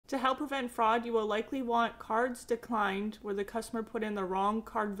To help prevent fraud, you will likely want cards declined where the customer put in the wrong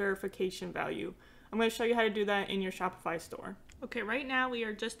card verification value. I'm going to show you how to do that in your Shopify store. Okay, right now we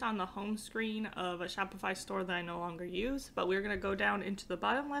are just on the home screen of a Shopify store that I no longer use, but we're going to go down into the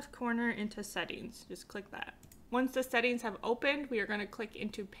bottom left corner into settings. Just click that. Once the settings have opened, we are going to click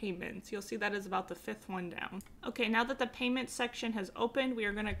into payments. You'll see that is about the 5th one down. Okay, now that the payment section has opened, we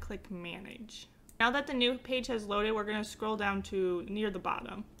are going to click manage. Now that the new page has loaded, we're going to scroll down to near the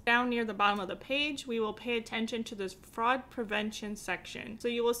bottom. Down near the bottom of the page, we will pay attention to this fraud prevention section. So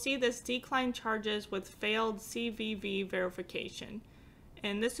you will see this decline charges with failed CVV verification.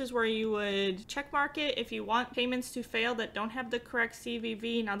 And this is where you would check mark it if you want payments to fail that don't have the correct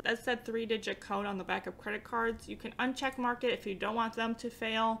CVV. Now that's that 3-digit code on the back of credit cards. You can uncheck mark it if you don't want them to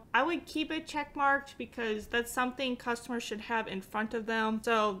fail. I would keep it check marked because that's something customers should have in front of them.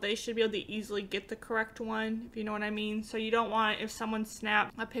 So they should be able to easily get the correct one, if you know what I mean. So you don't want, if someone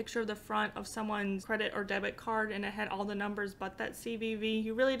snapped a picture of the front of someone's credit or debit card and it had all the numbers but that CVV,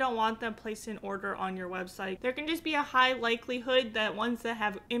 you really don't want them placed in order on your website. There can just be a high likelihood that ones that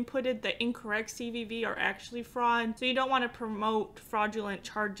have inputted the incorrect CVV are actually fraud, so you don't want to promote fraudulent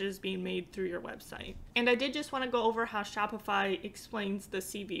charges being made through your website. And I did just want to go over how Shopify explains the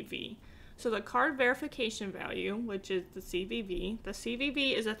CVV. So the card verification value, which is the CVV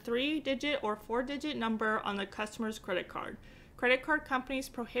is a 3-digit or 4-digit number on the customer's credit card. Credit card companies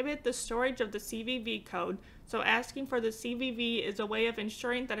prohibit the storage of the CVV code, so asking for the CVV is a way of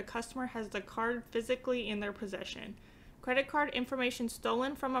ensuring that a customer has the card physically in their possession. Credit card information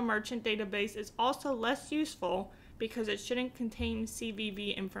stolen from a merchant database is also less useful because it shouldn't contain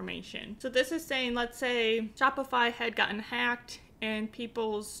CVV information. So this is saying, let's say Shopify had gotten hacked and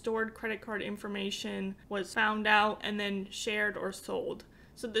people's stored credit card information was found out and then shared or sold.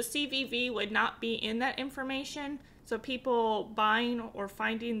 So the CVV would not be in that information. So people buying or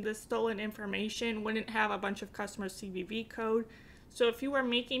finding this stolen information wouldn't have a bunch of customers' CVV code. So if you are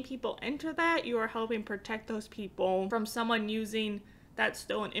making people enter that, you are helping protect those people from someone using that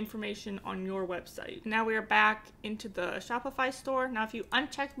stolen information on your website. Now we are back into the Shopify store. Now if you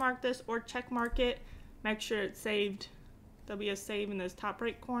uncheck mark this or check mark it, make sure it's saved. There'll be a save in this top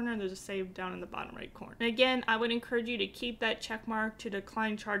right corner and there's a save down in the bottom right corner. And again, I would encourage you to keep that check mark to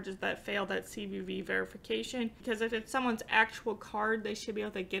decline charges that fail that CVV verification, because if it's someone's actual card, they should be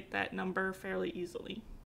able to get that number fairly easily.